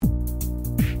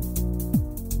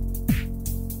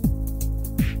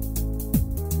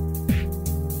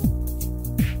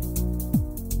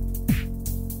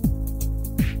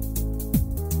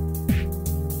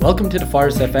Welcome to the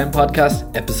Forest FM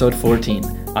podcast, episode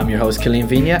 14. I'm your host, Killian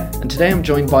Vigna, and today I'm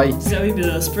joined by Zoe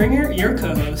Biddle-Springer, your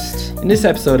co-host. In this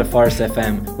episode of Forest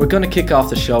FM, we're going to kick off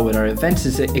the show with our events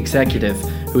executive,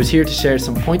 who is here to share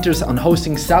some pointers on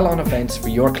hosting salon events for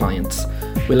your clients.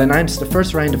 We'll announce the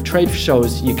first round of trade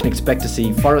shows you can expect to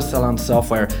see Forest Salon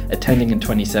Software attending in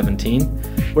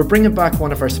 2017. We're bringing back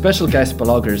one of our special guest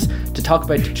bloggers to talk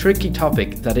about the tricky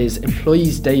topic that is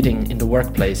employees dating in the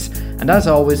workplace. And as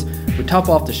always, we top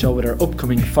off the show with our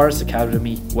upcoming Forest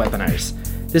Academy webinars.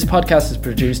 This podcast is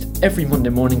produced every Monday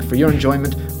morning for your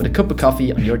enjoyment with a cup of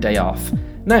coffee on your day off.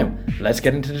 Now, let's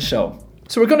get into the show.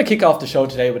 So we're going to kick off the show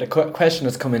today with a question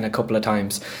that's come in a couple of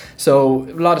times. So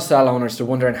a lot of salon owners are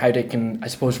wondering how they can, I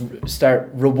suppose, start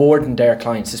rewarding their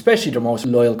clients, especially their most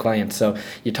loyal clients. So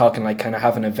you're talking like kind of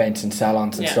having events in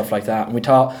salons and stuff like that. And we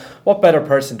thought, what better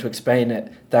person to explain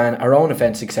it than our own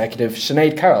events executive,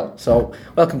 Sinead Carroll. So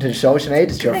welcome to the show, Sinead.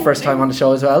 It's your first time on the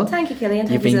show as well. Thank you, Killian.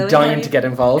 You've been dying to get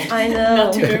involved. I know.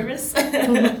 Not too nervous.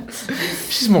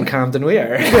 She's more calm than we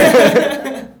are.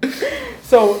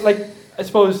 So, like, I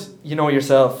suppose you know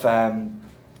yourself,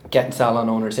 getting salon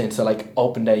owners in, so like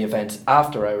open day events,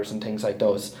 after hours and things like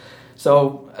those.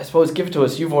 So I suppose give it to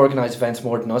us. You've organised events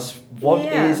more than us. What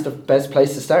is the best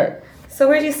place to start? So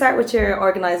where do you start with your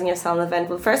organising your salon event?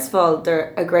 Well, first of all,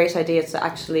 they're a great idea to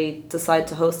actually decide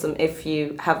to host them if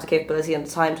you have the capability and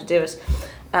the time to do it.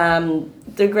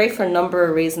 They're great for a number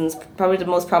of reasons. Probably the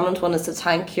most prominent one is to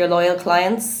thank your loyal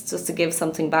clients, just to give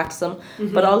something back to them.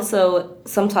 Mm-hmm. But also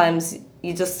sometimes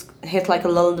you just hit like a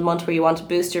lull in the month where you want to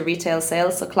boost your retail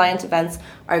sales. So client events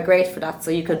are great for that.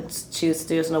 So you could choose to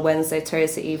do it on a Wednesday,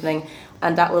 Thursday evening,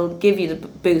 and that will give you the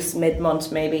boost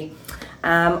mid-month maybe.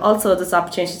 Also, there's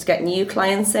opportunity to get new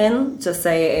clients in. Just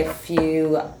say if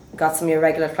you got some of your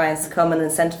regular clients to come and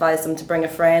incentivize them to bring a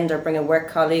friend or bring a work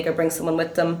colleague or bring someone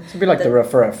with them. It'd be like the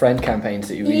refer a friend campaigns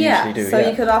that you usually do. So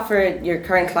you could offer your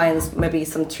current clients maybe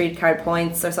some treat card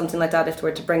points or something like that if they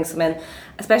were to bring some in.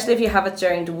 Especially if you have it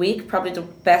during the week, probably the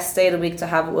best day of the week to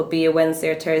have it would be a Wednesday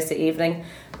or Thursday evening,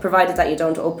 provided that you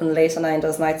don't open late on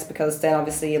those nights, because then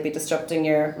obviously you'll be disrupting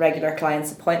your regular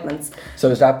clients' appointments. So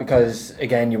is that because,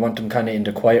 again, you want them kind of in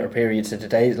the quieter periods of the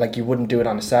day? Like you wouldn't do it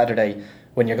on a Saturday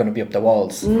when you're going to be up the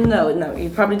walls? No,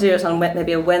 you'd probably do it on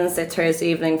maybe a Wednesday, Thursday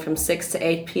evening from 6 to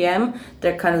 8 p.m.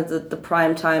 They're kind of the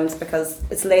prime times because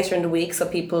it's later in the week, so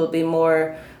people will be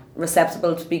more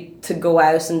receptible to go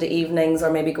out in the evenings or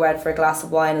maybe go out for a glass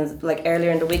of wine. And like earlier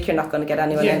in the week, you're not going to get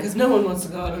anyone in. Yeah, because no one wants to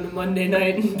go out on a Monday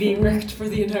night and be wrecked for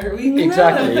the entire week.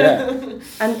 Exactly, yeah.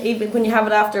 And even when you have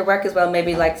it after work as well,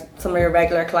 maybe like some of your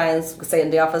regular clients say in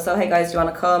the office, oh, hey guys, do you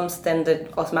want to come? So then they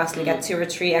automatically get 2 or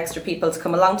 3 extra people to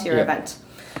come along to your event.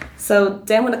 So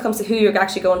then when it comes to who you're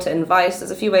actually going to invite, there's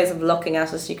a few ways of looking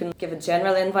at it. You can give a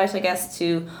general invite, I guess,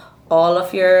 to all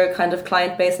of your kind of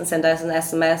client base and send out an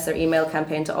SMS or email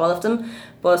campaign to all of them.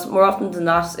 But more often than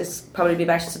not, it's probably be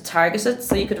better to target it.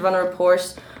 So you could run a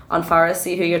report on Forest,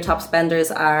 see who your top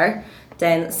spenders are,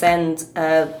 then send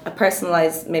a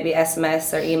personalised maybe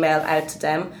SMS or email out to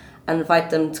them and invite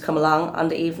them to come along on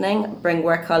the evening. Bring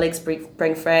work colleagues,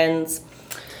 bring friends.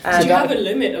 Do you have a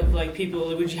limit of like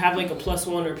people? Would you have like a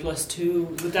 +1 or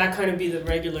 +2? Would that kind of be the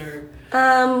regular?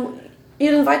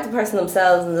 You'd invite the person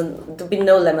themselves, and then there'd be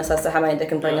no limit as to how many they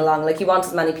can bring along. Like you want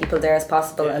as many people there as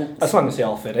possible, and as long as they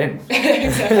all fit in.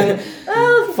 Exactly.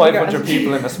 500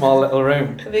 people in a small little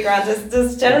room. It'd be grand.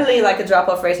 There's generally like a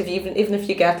drop-off rate. Even if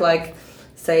you get like,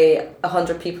 say,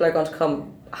 100 people are going to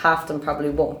come, half them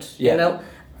probably won't. Yeah. You know.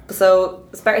 So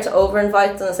it's better to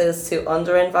over-invite than it is to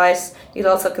under-invite. You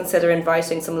could also consider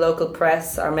inviting some local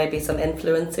press or maybe some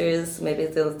influencers. Maybe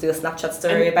they'll do a Snapchat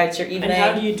story about your evening.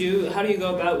 And how do you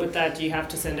go about with that? Do you have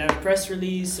to send out a press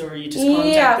release, or you just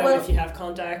contact them if you have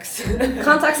contacts?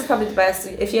 Contacts is probably the best.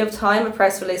 If you have time, a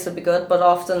press release would be good, but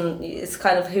often it's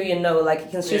kind of who you know. Like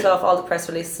you can shoot off all the press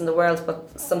releases in the world,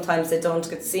 but sometimes they don't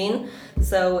get seen.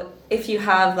 So if you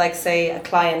have, like, say, a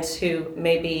client who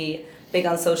maybe big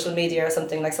on social media or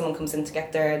something, like someone comes in to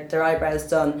get their eyebrows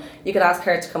done, you could ask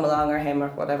her to come along, or him or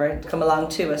whatever, to come along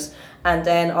to it, and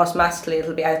then automatically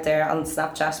it'll be out there on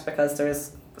Snapchat, because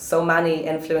there's so many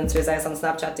influencers out on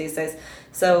Snapchat these days.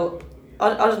 So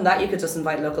other than that, you could just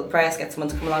invite local press, get someone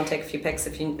to come along, take a few pics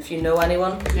if you know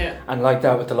anyone. Yeah. And like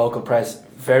that with the local press,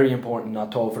 very important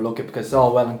not to overlook it, because it's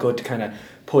all well and good to kind of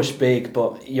push big,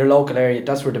 but your local area,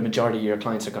 that's where the majority of your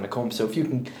clients are going to come. So if you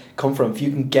can if you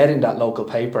can get in that local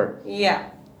paper. Yeah.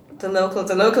 The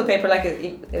local paper, like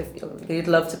if you'd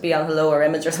love to be on Hello or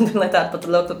Image or something like that, but the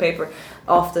local paper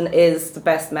often is the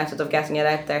best method of getting it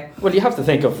out there. Well, you have to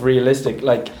think of realistic,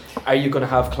 like, are you going to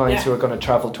have clients who are going to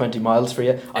travel 20 miles for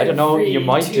you? I don't know, you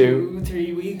might do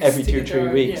 3 weeks every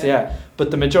 2-3 weeks, but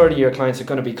the majority of your clients are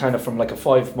going to be kind of from like a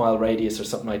 5 mile radius or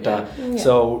something like that. Yeah.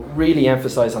 So really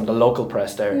emphasize on the local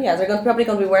press there. Yeah, they're probably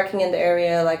going to be working in the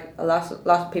area. Like a lot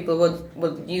of people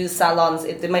would use salons.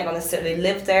 They might not necessarily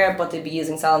live there, but they'd be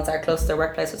using salons that are close to their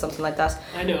workplace or something like that.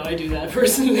 I know, I do that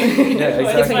personally.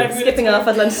 Yeah, exactly. Skipping off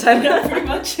at lunchtime. Yeah, pretty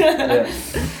much. Yeah.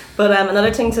 But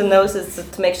another thing to note is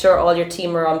to make sure all your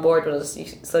team are on board with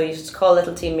it. So you should call a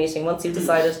little team meeting. Once you've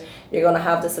decided you're going to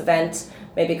have this event,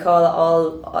 maybe call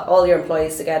all your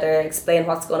employees together, explain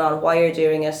what's going on, why you're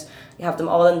doing it. You have them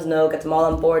all in the know, get them all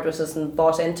on board with it and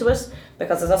bought into it,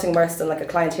 because there's nothing worse than like a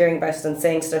client hearing about it and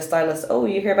saying to their stylist, oh,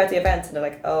 you hear about the event? And they're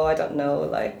like, oh, I don't know,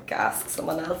 like ask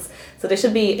someone else. So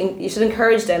you should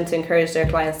encourage them to encourage their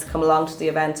clients to come along to the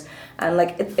event. And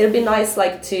like it'd be nice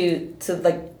like to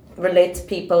like relate to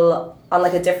people on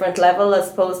like a different level as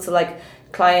opposed to like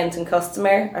client and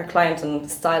customer or client and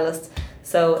stylist.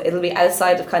 So it'll be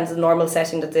outside of kind of the normal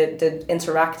setting that they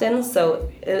interact in. So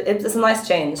it's a nice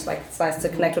change. Like it's nice to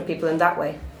connect with people in that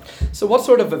way. So what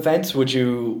sort of events would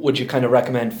you kind of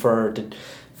recommend for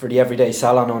the everyday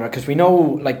salon owner? Because we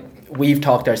know, like we've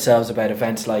talked ourselves about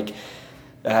events like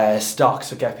stocks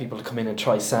to get people to come in and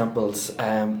try samples.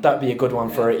 That'd be a good one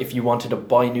for if you wanted to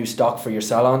buy new stock for your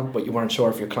salon, but you weren't sure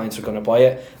if your clients were going to buy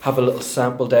it. Have a little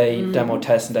sample day, demo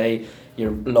testing day.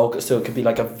 Your local, so it could be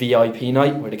like a VIP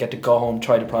night where they get to go home,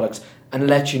 try the products, and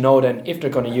let you know then if they're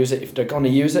going to use it. If they're going to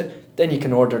use it, then you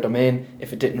can order them in.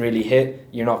 If it didn't really hit,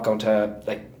 you're not going to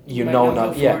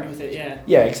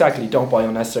Yeah, exactly. Don't buy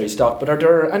unnecessary stock. But are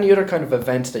there any other kind of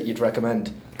events that you'd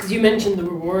recommend? Because you mentioned the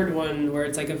reward one where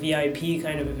it's like a VIP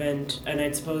kind of event, and I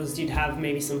suppose you'd have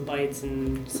maybe some bites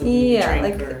and some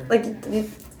drink.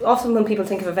 Often when people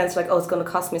think of events like, oh, it's going to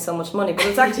cost me so much money, but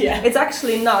it's actually it's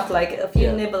actually not. Like a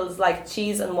few nibbles, like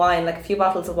cheese and wine, like a few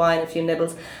bottles of wine, a few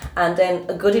nibbles, and then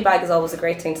a goodie bag is always a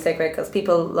great thing to take away because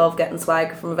people love getting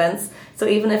swag from events. So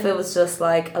even if it was just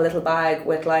like a little bag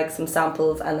with like some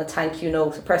samples and a thank you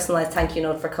note, a personalised thank you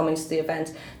note for coming to the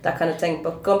event, that kind of thing.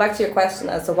 But going back to your question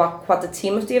as to what the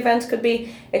theme of the event could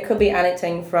be, it could be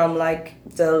anything from like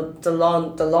the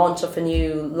launch of a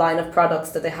new line of products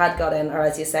that they had got in, or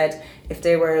as you said, if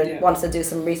they wanted to do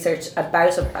some research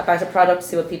about a product,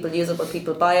 see what people use it, what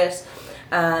people buy it.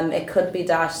 It could be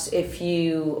that if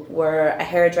you were a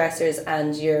hairdresser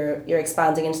and you're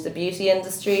expanding into the beauty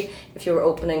industry, if you were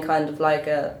opening kind of like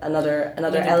another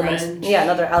element, branch.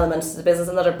 Another element to the business,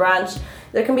 another branch.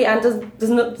 There can be, and there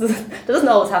doesn't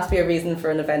always have to be a reason for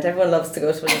an event. Everyone loves to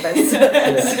go to an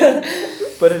event.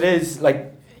 But it is like,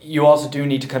 you also do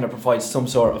need to kind of provide some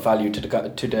sort of value to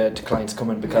the clients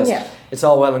coming, because it's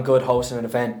all well and good hosting an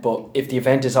event, but if the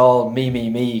event is all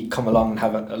me, come along and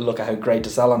have a look at how great the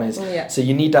salon is. So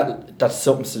you need that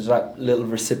something, so that little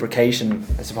reciprocation,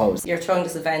 I suppose. You're throwing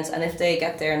this event, and if they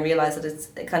get there and realise that it's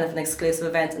kind of an exclusive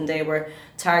event and they were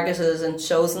targeted and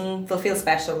chosen, they'll feel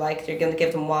special. Like you're going to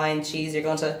give them wine, cheese, you're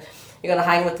going to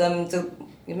hang with them,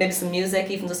 maybe some music,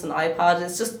 even just an iPod.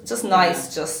 It's just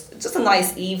nice, just a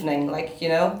nice evening, like, you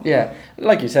know. Yeah,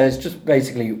 like you said, it's just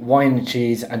basically wine and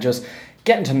cheese and just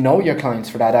getting to know your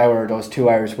clients for that hour or those 2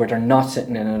 hours where they're not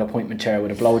sitting in an appointment chair with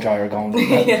a blow dryer going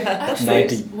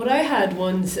 90. What I had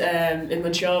once in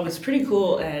Montreal was pretty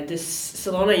cool. This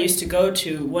salon I used to go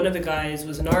to, one of the guys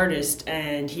was an artist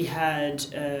and he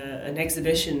had an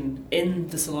exhibition in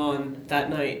the salon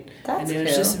that night. That's and it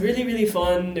was just really, really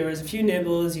fun. There was a few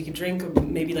nibbles. You could drink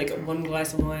maybe like 1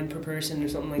 glass of wine per person or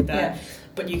something like that.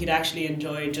 But you could actually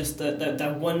enjoy just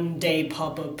that 1 day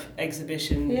pop-up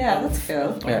exhibition. Yeah, that's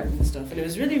cool. And stuff. And it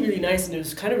was really, really nice, and it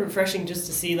was kind of refreshing just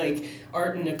to see like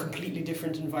art in a completely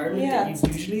different environment that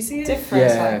you usually see it.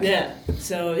 Different.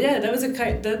 So that was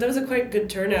a quite good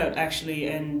turnout actually,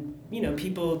 and you know,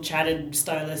 people chatted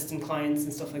stylists and clients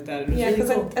and stuff like that. It was really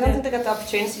cool. I don't think they got the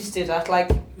opportunity to do that. Like,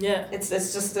 it's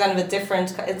just kind of a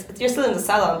different. You're still in the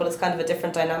salon, but it's kind of a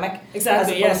different dynamic.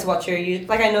 Exactly. As opposed to what you're used.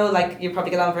 Like, I know, like you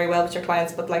probably get on very well with your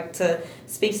clients, but like to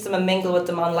speak to them and mingle with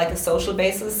them on like a social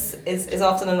basis is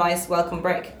often a nice welcome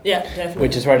break. Yeah, definitely.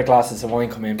 Which is where the glasses of wine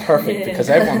come in perfect, because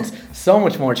everyone's so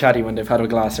much more chatty when they've had a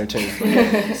glass or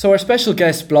two. So our special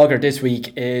guest blogger this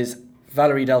week is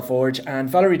Valerie Delforge, and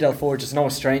Valerie Delforge is no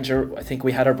stranger. I think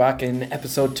we had her back in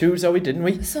episode 2, Zoe, didn't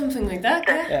we? Something like that,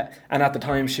 yeah. And at the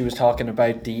time she was talking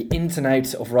about the ins and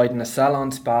outs of writing a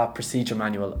salon spa procedure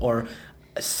manual, or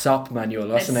a SOP manual,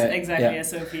 wasn't it? Exactly,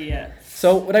 SOP, yeah.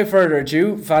 So without further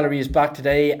ado, Valerie is back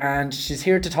today and she's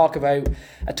here to talk about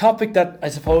a topic that I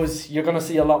suppose you're going to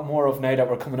see a lot more of now that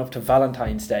we're coming up to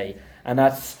Valentine's Day, and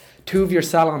that's 2 of your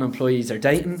salon employees are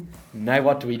dating. Now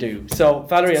what do we do? So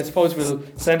Valerie, I suppose we'll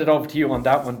send it over to you on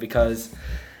that one, because,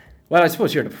 well, I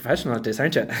suppose you're the professional at this,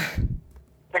 aren't you?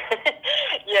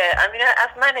 Yeah, I mean,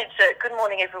 as managed, good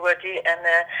morning everybody, and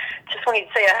just wanted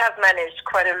to say I have managed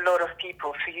quite a lot of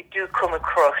people, so you do come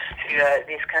across to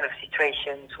these kind of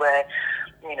situations where,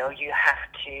 you know, you have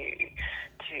to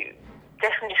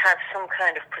definitely have some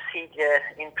kind of procedure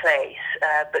in place,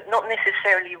 but not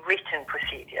necessarily written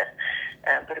procedure,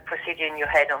 but a procedure in your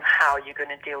head on how you're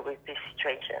going to deal with these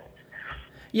situations.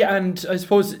 Yeah, and I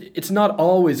suppose it's not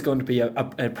always going to be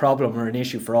a problem or an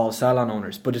issue for all salon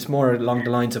owners, but it's more along the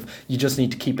lines of you just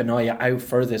need to keep an eye out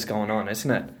for this going on,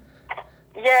 isn't it?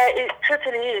 Yeah, it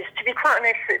certainly is. To be quite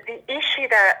honest, the issue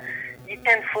that you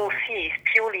can foresee is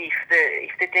purely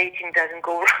if the dating doesn't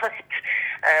go right.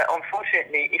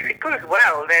 Unfortunately, if it goes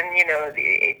well, then, you know,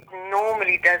 it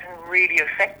normally doesn't really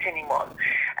affect anyone.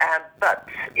 But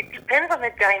it depends on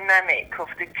the dynamic of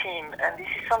the team, and this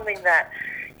is something that,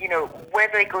 you know,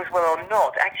 whether it goes well or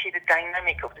not, actually the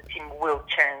dynamic of the team will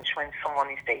change when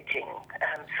someone is dating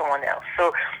someone else.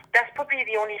 So that's probably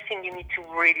the only thing you need to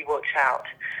really watch out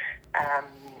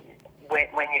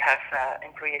when you have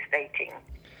employees dating.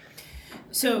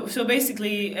 So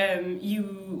basically,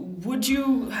 would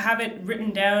you have it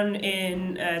written down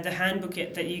in the handbook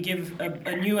that you give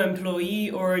a new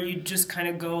employee, or you just kind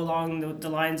of go along the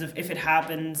lines of if it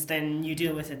happens, then you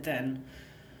deal with it then?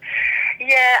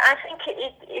 Yeah, I think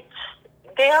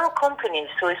they are companies,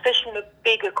 so especially the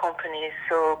bigger companies,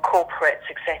 so corporates,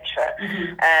 etc.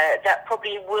 That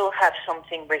probably will have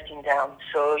something written down.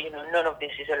 So, you know, none of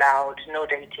this is allowed, no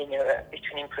dating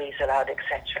between employees allowed,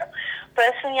 etc.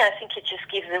 Personally, I think it just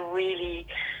gives a really,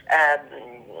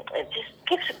 it just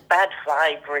gives a bad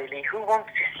vibe, really. Who wants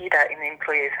to see that in the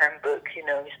employer's handbook? You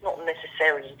know, it's not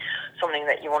necessarily something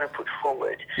that you want to put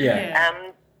forward. Yeah.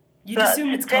 You'd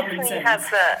assume it's common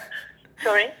sense.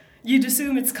 Sorry? You'd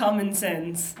assume it's common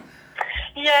sense.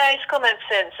 Yeah, it's common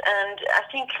sense, and I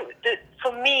think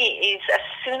for me is as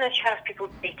soon as you have people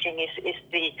dating, is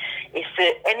the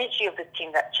energy of the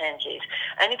team that changes,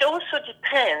 and it also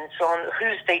depends on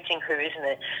who's dating who, isn't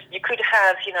it? You could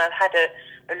have, you know, I've had a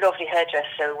lovely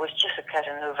hairdresser who was just a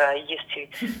Casanova. He used to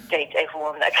date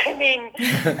everyone that came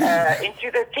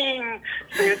into the team,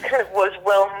 so he kind of was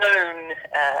well known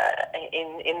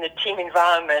in the team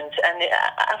environment, and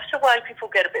after a while people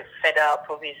get a bit fed up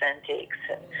of his antics,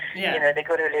 and you know, they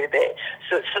got a little bit.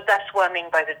 So that's what I mean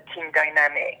by the team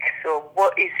dynamic. So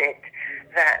what is it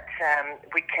that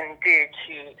we can do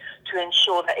to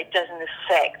ensure that it doesn't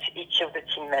affect each of the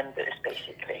team members,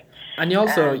 basically? And you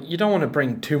also, you don't want to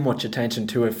bring too much attention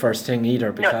to it first thing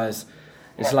either, because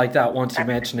it's like that, once you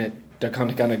mention it, they're kind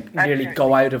of going to nearly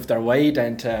go out of their way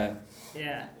then to...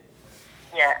 Yeah,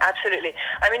 absolutely.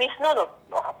 I mean, it's not,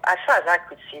 as far as I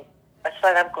could see, as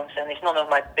far as I'm concerned, it's none of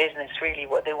my business really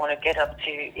what they want to get up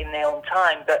to in their own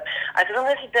time. But as long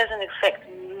as it doesn't affect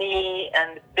me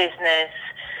and the business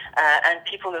and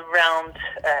people around,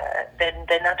 then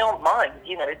I don't mind.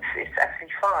 You know, it's actually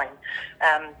fine.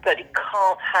 But it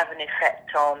can't have an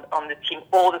effect on the team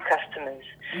or the customers.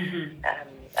 I think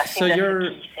that's the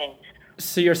key thing.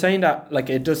 So you're saying that, like,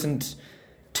 it doesn't,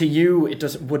 to you,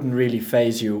 wouldn't really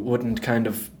faze you, wouldn't kind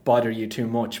of bother you too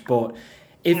much, but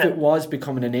if it was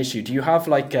becoming an issue, do you have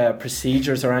like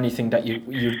procedures or anything that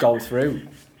you'd go through?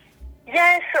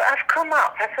 Yeah, so I've come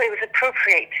up, I thought it was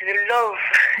appropriate to the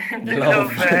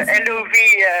LOVE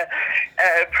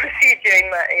procedure.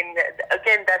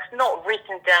 Again, that's not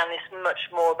written down, it's much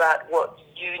more about what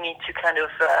you need to kind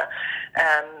of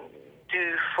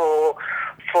do for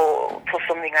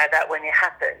something like that when it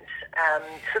happens.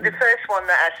 So the first one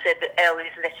that I said, the L,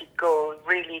 is let it go,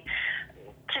 really.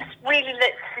 Just really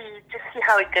let's see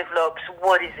how it develops.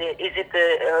 What is it? Is it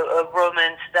a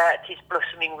romance that is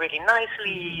blossoming really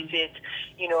nicely? Is it,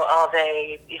 you know,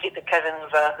 is it the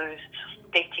Casanova who's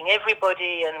dating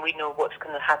everybody and we know what's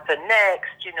going to happen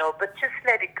next, you know, but just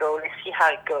let it go. Let's see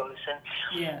how it goes.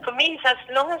 And for me, it's as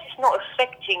long as it's not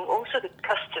affecting also the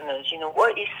customers, you know,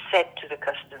 what is said to the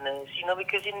customers, you know,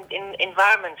 because in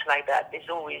environments like that, there's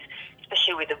always,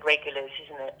 especially with the regulars,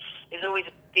 isn't it? There's always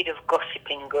a bit of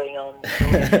gossiping going on.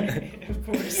 Of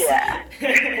course. Yeah.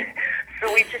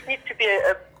 So we just need to be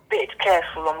a bit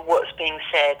careful on what's being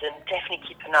said and definitely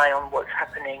keep an eye on what's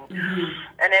happening.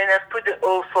 And then I've put the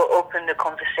O for open the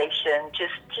conversation.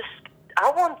 Just I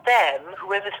want them,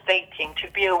 whoever's dating, to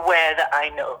be aware that I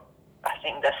know. I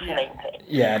think that's the main thing.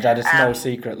 Yeah, that is no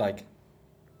secret, like.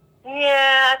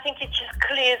 Yeah, I think it just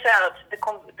clears out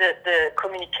the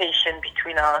communication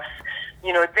between us.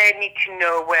 You know, they need to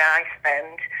know where I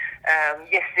stand.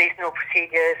 Yes, there's no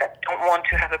procedures. I don't want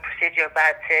to have a procedure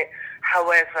about it.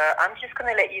 However, I'm just going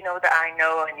to let you know that I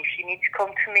know, and if you need to come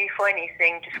to me for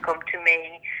anything, just come to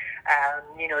me.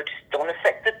 You know, just don't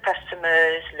affect the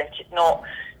customers. Let it not,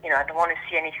 you know, I don't want to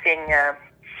see anything,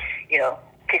 you know,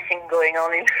 kissing going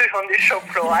on on the shop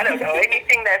floor. I don't know,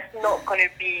 anything that's not going to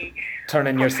be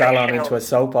turning your salon into a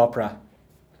soap opera.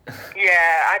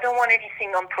 Yeah, I don't want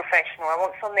anything unprofessional. I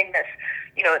want something that's,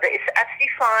 that is absolutely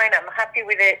fine. I'm happy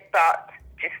with it, but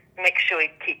just make sure you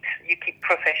keep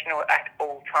professional at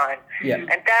all times. Yeah. And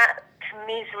that, to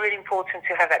me, is really important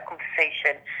to have that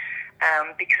conversation,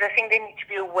 because I think they need to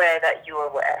be aware that you're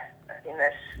aware. I think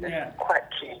that's quite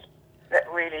key. That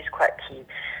really is quite key.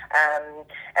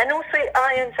 And also it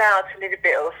irons out a little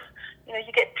bit of,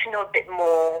 you get to know a bit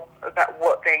more about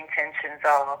what their intentions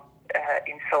are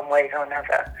in some ways or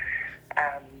another.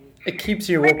 It keeps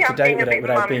you up to date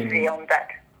without being... on that.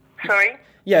 Sorry?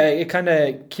 Yeah, it kind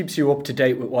of keeps you up to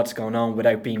date with what's going on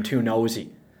without being too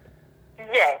nosy.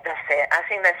 Yeah, that's it. I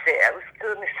think that's it. I was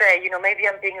going to say, maybe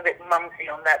I'm being a bit mumsy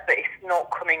on that, but it's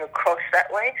not coming across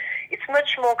that way. It's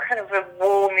much more kind of a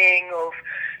warming of,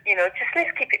 just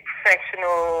let's keep it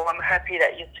professional. I'm happy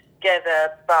that you're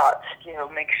together, but,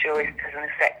 make sure it doesn't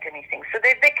affect anything. So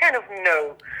they kind of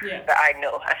know that I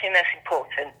know. I think that's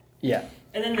important. Yeah.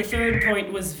 And then the third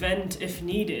point was vent if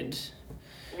needed.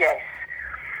 Yes.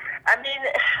 I mean,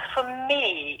 for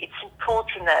me, it's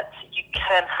important that you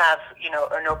can have,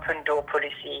 an open door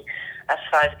policy as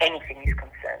far as anything is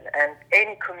concerned. And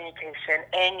any communication,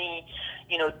 any,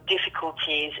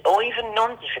 difficulties or even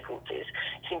non-difficulties,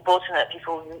 it's important that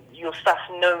your staff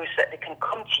knows that they can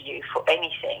come to you for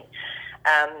anything.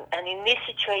 And in these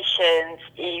situations,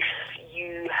 if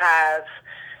you have,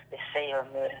 let's say on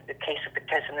the case of the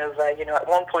Casanova, at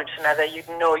one point or another, you'd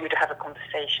have a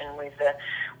conversation with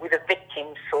a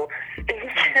victim, so to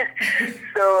speak.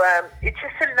 So it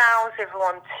just allows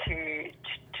everyone to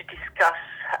discuss,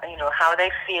 how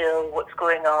they feel, what's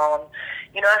going on.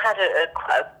 I had a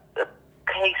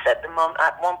case at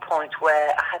one point where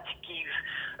I had to give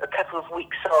a couple of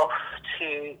weeks off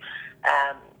to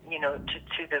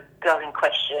the girl in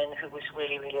question who was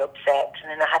really, really upset,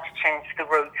 and then I had to change the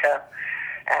rota.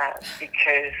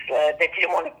 Because they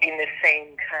didn't want to be in the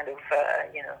same kind of,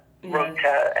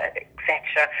 rota,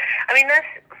 etc. I mean, that's,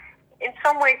 in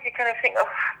some ways you kind of think,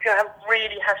 do I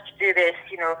really have to do this?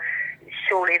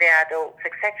 Surely they're adults,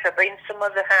 etc. But in some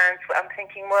other hands, I'm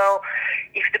thinking, well,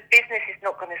 if the business is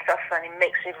not going to suffer and it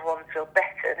makes everyone feel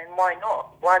better, then why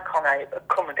not? Why can't I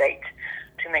accommodate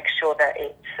to make sure that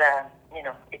it's,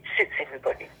 it suits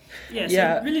everybody? Yes,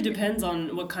 yeah, so it really depends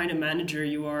on what kind of manager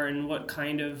you are and what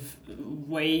kind of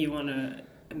way you want to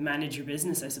manage your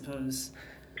business, I suppose.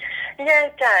 Yeah,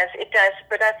 it does.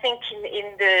 But I think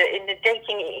in the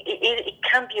dating, it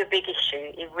can be a big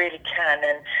issue. It really can,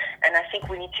 and I think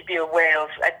we need to be aware of.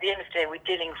 At the end of the day, we're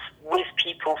dealing with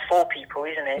people for people,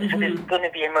 isn't it? Mm-hmm. So there's going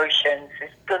to be emotions.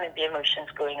 There's going to be emotions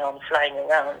going on, flying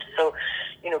around. So,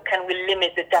 can we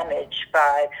limit the damage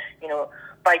by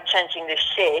changing the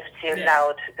shift? It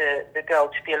allowed the girl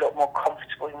to be a lot more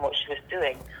comfortable in what she was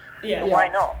doing. Yeah. So why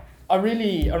not? I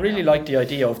really like the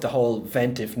idea of the whole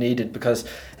vent if needed, because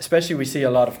especially we see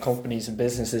a lot of companies and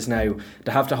businesses now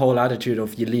that have the whole attitude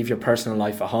of you leave your personal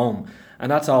life at home, and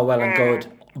that's all well and good,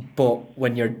 but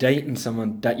when you're dating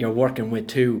someone that you're working with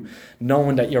too,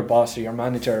 knowing that your boss or your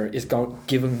manager is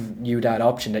giving you that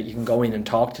option that you can go in and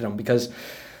talk to them, because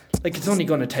it's only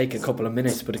going to take a couple of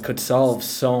minutes, but it could solve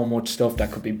so much stuff that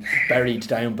could be buried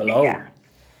down below. Yeah.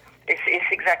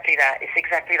 It's exactly that. It's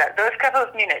exactly that. Those couple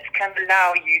of minutes can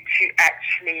allow you to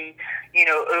actually,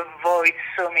 avoid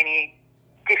so many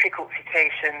difficult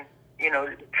situations,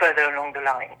 further along the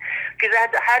line. Because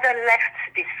had I left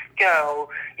this girl,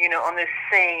 on the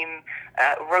same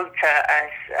rota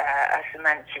as the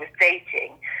man she was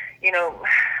dating,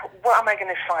 what am I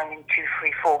going to find in 2,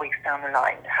 3, 4 weeks down the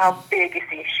line? How big is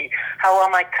the issue? How are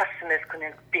my customers going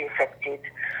to be affected?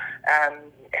 And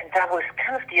that was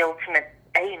kind of the ultimate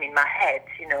aim in my head,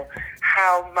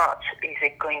 how much is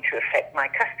it going to affect my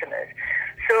customers?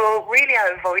 So really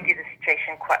I avoided the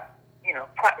situation quite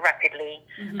rapidly,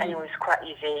 and it was quite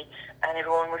easy, and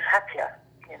everyone was happier,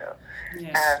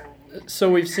 Yes.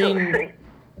 So we've seen...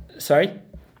 Sorry?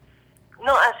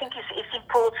 No, I think it's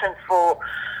important for...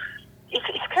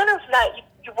 It's kind of like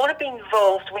you want to be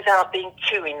involved without being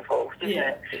too involved, isn't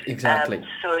it? Exactly.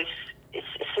 So it's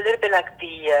a little bit like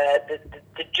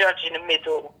the judge in the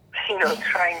middle,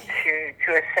 trying to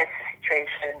assess the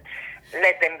situation,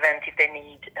 let them vent if they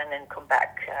need, and then come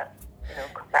back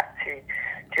to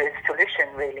a solution,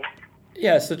 really.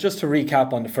 Yeah, so just to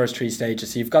recap on the first 3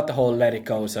 stages, so you've got the whole let it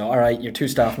go. So, all right, your 2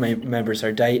 staff members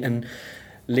are dating,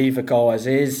 leave it go as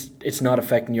is. It's not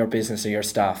affecting your business or your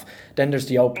staff. Then there's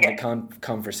the open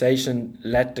conversation.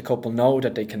 Let the couple know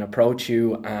that they can approach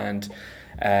you and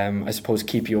I suppose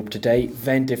keep you up to date,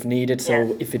 vent if needed,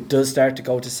 so if it does start to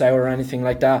go to sour or anything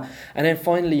like that. And then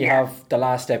finally you have the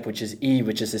last step, which is E,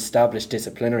 which is establish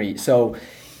disciplinary. So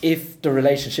if the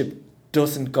relationship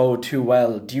doesn't go too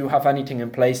well, do you have anything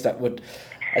in place that would,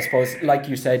 I suppose, like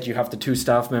you said, you have the 2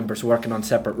 staff members working on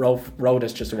separate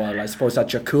rotas just a while. I suppose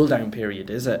that's your cool down period,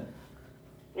 is it?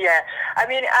 Yeah, I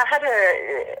mean,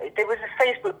 there was a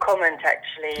Facebook comment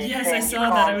actually. Yes, I saw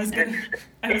that.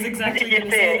 I was exactly going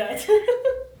to say that.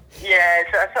 Yeah,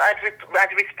 so I thought I'd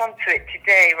respond to it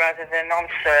today rather than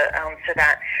answer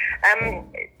that.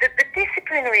 The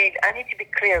disciplinary, I need to be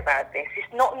clear about this,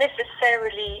 it's not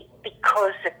necessarily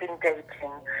because they've been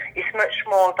dating. It's much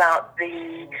more about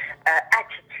the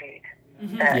attitude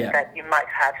that you might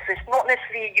have. So it's not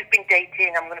necessarily you've been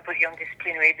dating, I'm going to put you on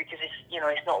disciplinary because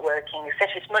it's not working,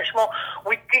 etc. It's much more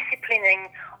we're disciplining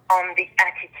on the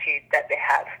attitude that they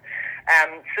have.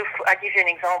 So I'll give you an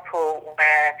example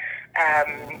where I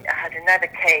had another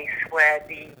case where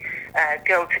the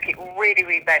girl took it really,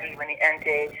 really badly when it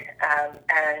ended,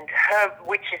 and her,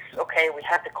 which is okay, we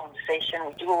had the conversation,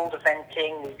 we do all the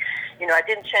venting, I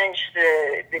didn't change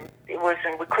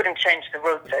we couldn't change the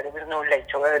rota, there was no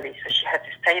late or early, so she had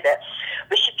to stay there.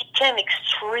 But she became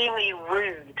extremely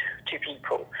rude to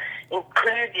people,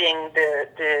 including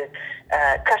the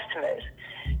customers.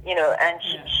 And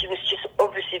she was just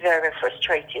obviously very, very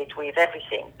frustrated with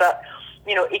everything. But,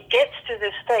 it gets to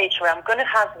the stage where I'm going to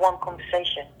have 1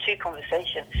 conversation, 2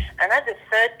 conversations, and at the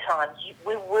 3rd time,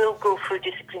 we will go through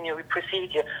disciplinary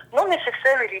procedure, not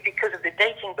necessarily because of the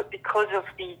dating, but because of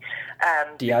the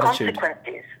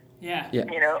consequences,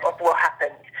 of what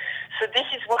happened. So this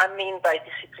is what I mean by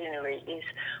disciplinary, is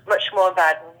much more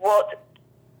about what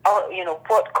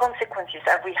consequences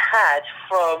have we had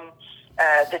from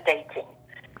the dating.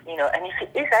 And if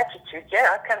it is attitude,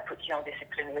 I can put you on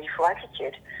disciplinary for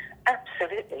attitude.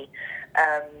 Absolutely.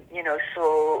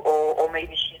 Or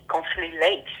maybe she's constantly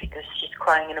late because she's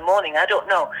crying in the morning. I don't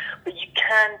know. But you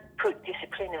can put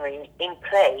disciplinary in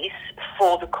place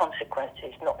for the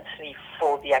consequences, not necessarily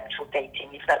for the actual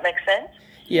dating, if that makes sense.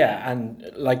 Yeah, and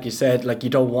like you said, you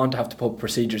don't want to have to put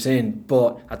procedures in,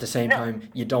 but at the same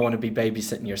time, you don't want to be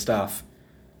babysitting your staff.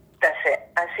 That's it.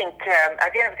 I think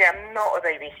at the end of the day, I'm not a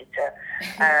babysitter.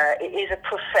 It is a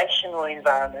professional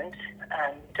environment,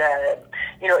 and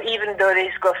even though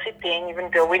there's gossiping, even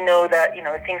though we know that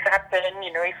things happen,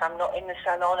 if I'm not in the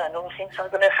salon, I know things are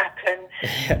going to happen,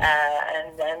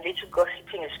 and little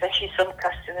gossiping, especially some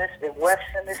customers, they're worse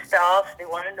than the staff. They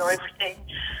want to know everything.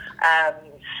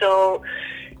 So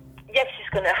yes, it's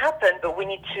going to happen, but we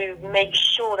need to make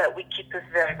sure that we keep a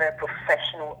very, very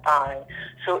professional eye.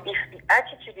 So if the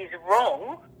attitude is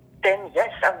wrong, then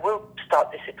yes, I will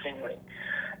start disciplinary.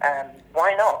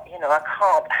 Why not? I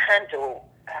can't handle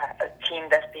a team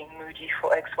that's being moody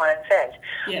for X, Y, and Z.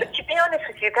 Yeah. But to be honest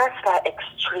with you, that's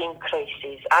extreme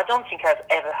cases. I don't think I've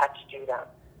ever had to do that.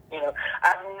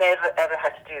 I've never, ever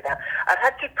had to do that. I've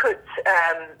had to put...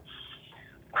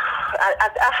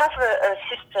 I have a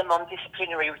system on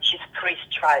disciplinary which is 3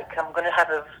 strike. I'm going to have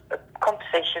a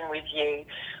conversation with you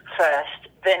first,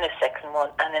 then a second one,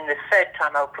 and then the 3rd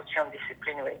time I'll put you on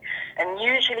disciplinary. And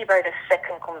usually by the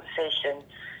 2nd conversation,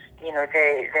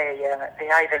 they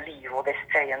either leave or they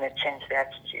stay and they change their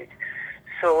attitude.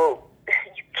 So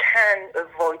you can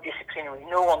avoid disciplinary.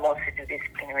 No one wants to do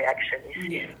disciplinary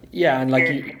actually. Yeah, and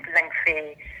it's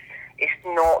lengthy. It's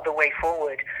not the way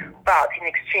forward. But in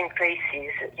extreme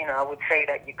cases, I would say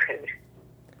that you could,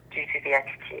 due to the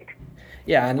attitude.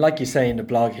 Yeah, and like you say in the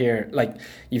blog here,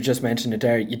 you've just mentioned it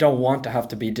there, you don't want to have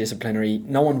to be disciplinary.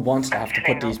 No one wants to have to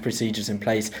put these procedures in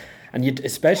place. And you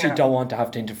especially don't want to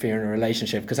have to interfere in a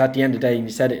relationship, because at the end of the day, and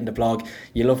you said it in the blog,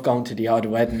 you love going to the odd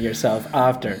wedding yourself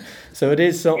after. So it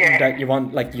is something that you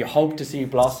want, you hope to see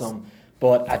blossom.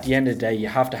 But at the end of the day, you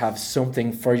have to have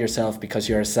something for yourself because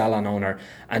you're a salon owner.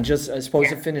 And just, I suppose,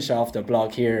 to finish off the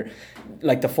blog here,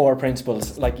 the 4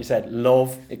 principles, like you said,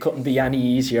 love, it couldn't be any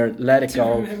easier, let it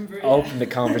go, open the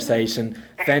conversation,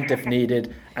 vent if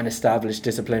needed, and establish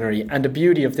disciplinary. And the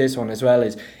beauty of this one as well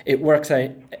is it works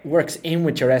in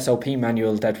with your SOP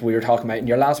manual that we were talking about in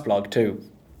your last blog too.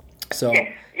 So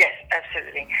Yes,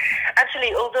 absolutely.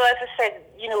 Actually, although, as I said,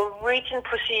 written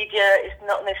procedure is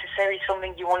not necessarily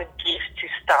something you want to give to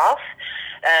staff.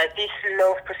 This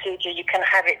love procedure, you can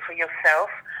have it for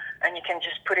yourself, and you can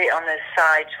just put it on the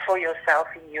side for yourself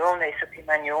in your own SOP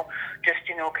manual, just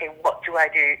to know, okay, what do I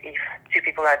do if 2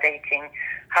 people are dating?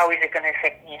 How is it going to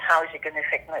affect me? How is it going to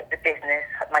affect the business,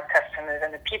 my customers,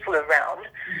 and the people around?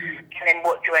 Mm-hmm. And then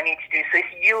what do I need to do? So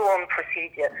it's your own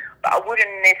procedure. But I've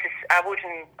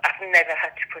never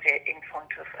had to put it in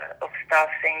front of staff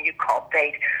saying you can't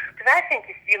date. Because I think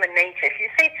it's human nature. If you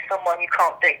say to someone you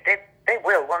can't date, they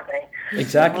will, won't they?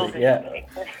 Exactly, yeah.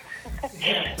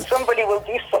 Somebody will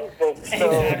do something,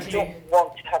 so you don't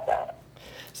want to have that.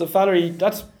 So Valerie,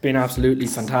 that's been absolutely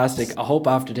fantastic. I hope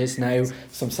after this now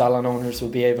some salon owners will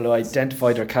be able to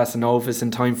identify their Casanovas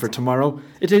in time for tomorrow.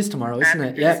 It is tomorrow, isn't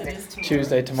it? Yeah, It is tomorrow.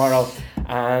 Tuesday tomorrow.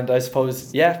 And I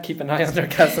suppose, keep an eye on their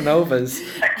Casanovas.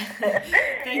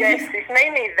 Yes, it's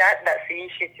mainly that's the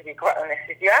issue, to be quite honest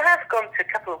with you. I have gone to a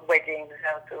couple of weddings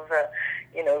out of,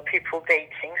 people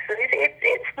dating, so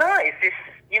it's nice. It's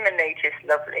human nature is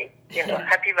lovely.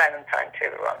 Happy Valentine to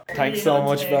everyone. Thanks so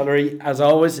much, Valerie. As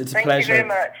always, it's a pleasure. Thank you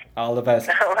very much. All the best.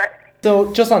 All right.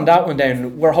 So just on that one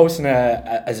then, we're hosting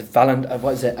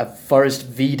a Forest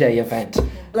V-Day event.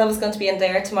 Love is going to be in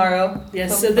there tomorrow.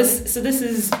 Yes, so this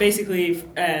is basically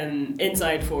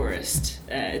inside Forest.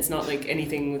 It's not like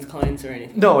anything with clients or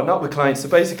anything. No, not with clients. So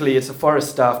basically it's a Forest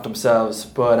staff themselves,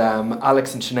 but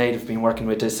Alex and Sinead have been working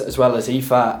with this as well as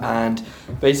Aoife, and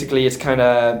basically it's kind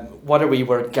of,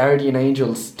 we're guardian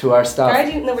angels to our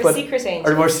staff. We're secret angels.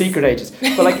 Or we're secret angels.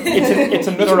 But like it's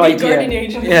another You idea. could be guardian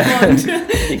angel. Yeah.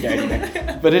 Be guardian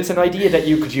angel. But it's an idea that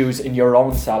you could use in your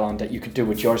own salon that you could do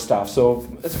with your staff. So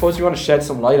I suppose you want to shed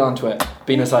some light onto it,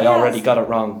 being as I already got it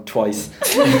wrong twice.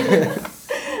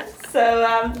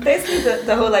 So basically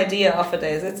the whole idea of it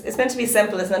is it's meant to be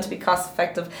simple, it's meant to be cost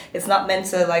effective, it's not meant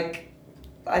to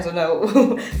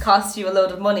cost you a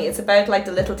load of money. It's about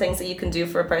the little things that you can do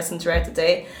for a person throughout the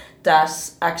day that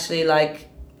actually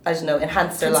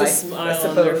enhance their life, a smile I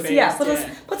suppose. on their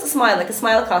face, Puts a smile. A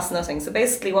smile costs nothing. So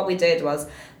basically what we did was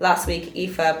last week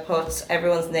Aoife put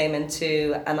everyone's name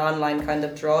into an online kind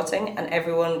of draw thing, and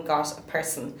everyone got a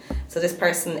person. So this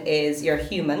person is your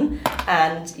human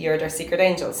and you're their secret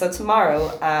angel. So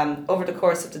tomorrow, over the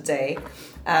course of the day,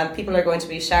 people are going to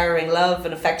be showering love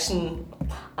and affection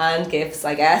and gifts,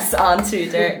 I guess, onto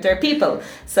their people.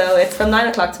 So it's from 9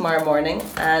 o'clock tomorrow morning,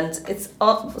 and it's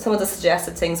all, some of the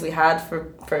suggested things we had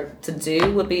for to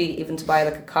do would be even to buy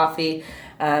a coffee,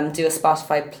 do a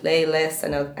Spotify playlist. I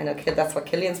know that's what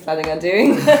Killian's planning on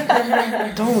doing.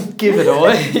 Don't give it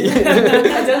away.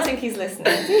 I don't think he's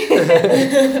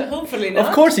listening. Hopefully not.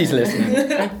 Of course he's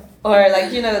listening. Or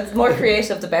it's more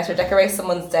creative the better. Decorate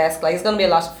someone's desk. It's going to be a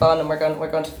lot of fun, and we're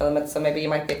going to film it. So maybe you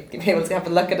might be able to have a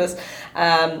look at it.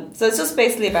 So it's just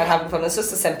basically about having fun. It's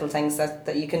just the simple things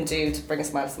that you can do to bring a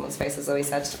smile to someone's face, as Zoe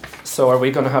said. So are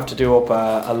we going to have to do up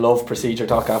a love procedure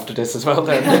talk after this as well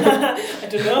then? I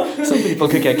don't know. Some people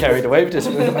could get carried away with this,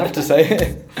 I have to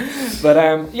say.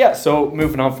 But so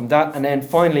moving on from that, and then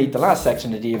finally the last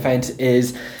section of the event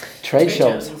is Trade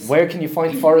shows. Where can you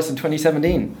find Forest in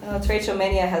 2017? Trade Show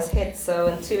Mania has hit, so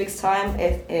in 2 weeks' time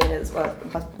it is,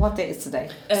 what date is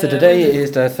today? So today is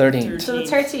the 13th. So the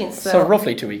 13th. So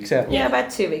roughly 2 weeks, yeah. Yeah,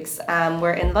 about 2 weeks.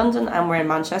 We're in London and we're in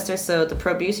Manchester, so the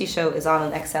Pro Beauty show is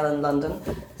on in XL in London,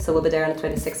 so we'll be there on the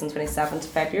 26th and 27th of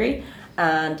February.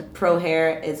 And Pro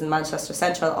Hair is in Manchester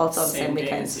Central, also on the same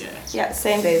weekend. Yeah,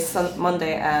 same days,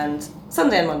 Sunday and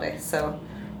Monday, so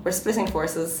we're splitting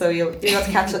forces, so you'll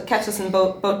have to catch us in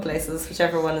both places,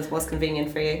 whichever one is most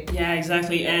convenient for you. Yeah,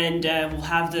 exactly. And we'll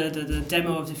have the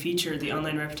demo of the feature, the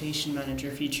Online Reputation Manager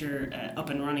feature,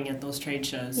 up and running at those trade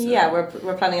shows. So. Yeah,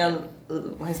 we're planning on,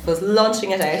 I suppose,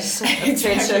 launching it out at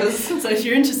trade shows. So if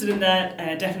you're interested in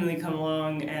that, definitely come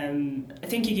along. I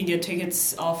think you can get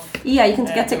tickets off. Yeah, you can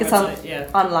get tickets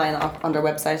online on their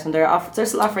website, and they're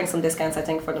still offering some discounts, I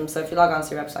think, for them. So if you log on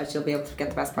to your website, you'll be able to get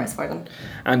the best price for them.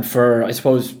 And for, I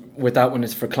suppose, with that one,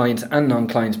 it's for clients and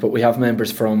non-clients, but we have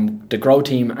members from the Grow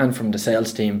team and from the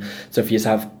sales team. So if you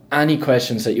have any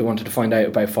questions that you wanted to find out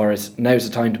about Forest, now's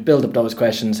the time to build up those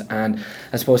questions and,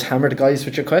 I suppose, hammer the guys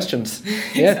with your questions.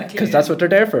 Yeah, because that's what they're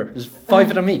there for. There's 5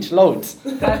 of them each, loads.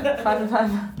 5 of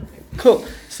them. Cool.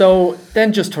 So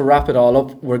then, just to wrap it all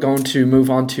up, we're going to move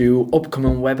on to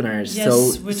upcoming webinars. Yes,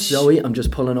 so Zoe, I'm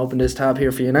just pulling open this tab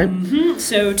here for you now. Mm-hmm.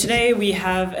 So today we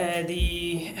have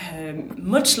the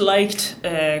much liked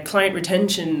client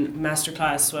retention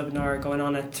masterclass webinar going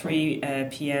on at 3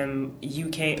 p.m.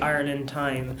 UK Ireland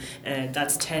time.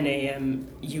 That's 10 a.m.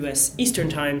 US Eastern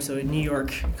time, so New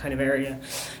York kind of area.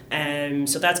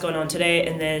 So that's going on today,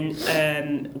 and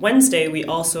then Wednesday we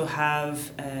also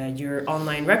have your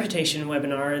online reputation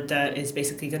webinar that is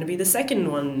basically going to be the second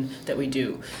one that we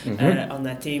do on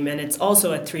that theme, and it's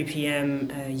also at 3 p.m.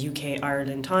 UK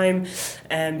Ireland time,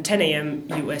 10 a.m.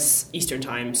 US Eastern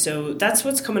time. So that's that's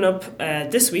what's coming up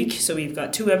this week. So we've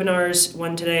got 2 webinars,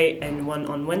 one today and one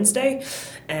on Wednesday.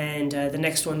 And the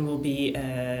next one will be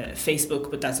Facebook,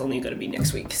 but that's only going to be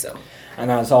next week. So. And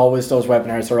as always, those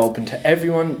webinars are open to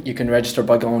everyone. You can register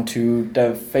by going to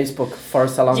the Facebook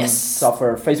Forest Salon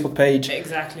Software Facebook page.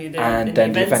 Exactly. And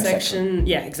then the event section.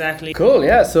 Yeah, exactly. Cool,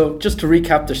 yeah. So just to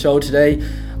recap the show today,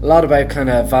 a lot about kind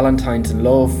of Valentine's and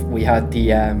love. We had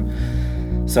the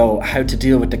so how to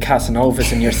deal with the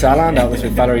Casanovas in your salon. That was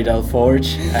with Valerie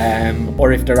Delforge.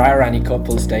 Or if there are any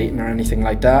couples dating or anything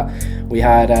like that. We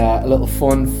had a little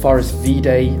fun Forest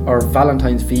V-Day or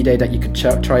Valentine's V-Day that you could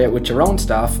try out with your own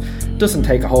staff. Doesn't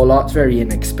take a whole lot, it's very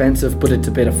inexpensive, but it's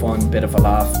a bit of fun, bit of a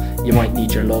laugh. You might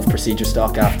need your love procedure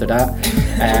stock after that.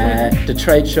 The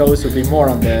trade shows will be more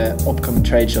on the upcoming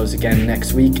trade shows again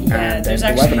next week. Yeah, and there's the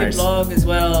actually webinars. a blog as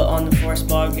well on the Forest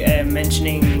blog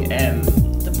mentioning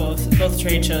both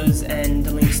trade shows and the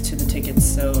links to the tickets.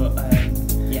 So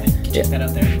you can check that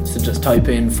out there. So just type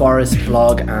in Forest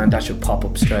blog and that should pop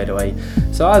up straight away.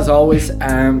 So as always,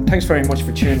 thanks very much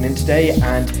for tuning in today,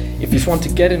 and if you just want to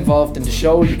get involved in the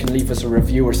show, you can leave us a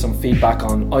review or some feedback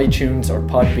on iTunes or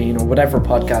Podbean or whatever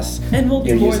podcasts and we'll be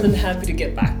you're more using. than happy to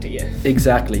get back to you.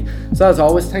 Exactly. So as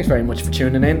always, thanks very much for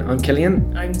tuning in. I'm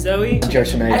Killian. I'm Zoe. And you're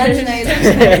Sinead. And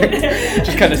Sinead.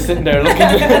 Just kind of sitting there looking.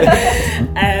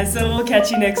 So we'll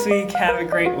catch you next week. Have a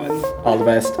great one. All the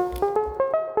best.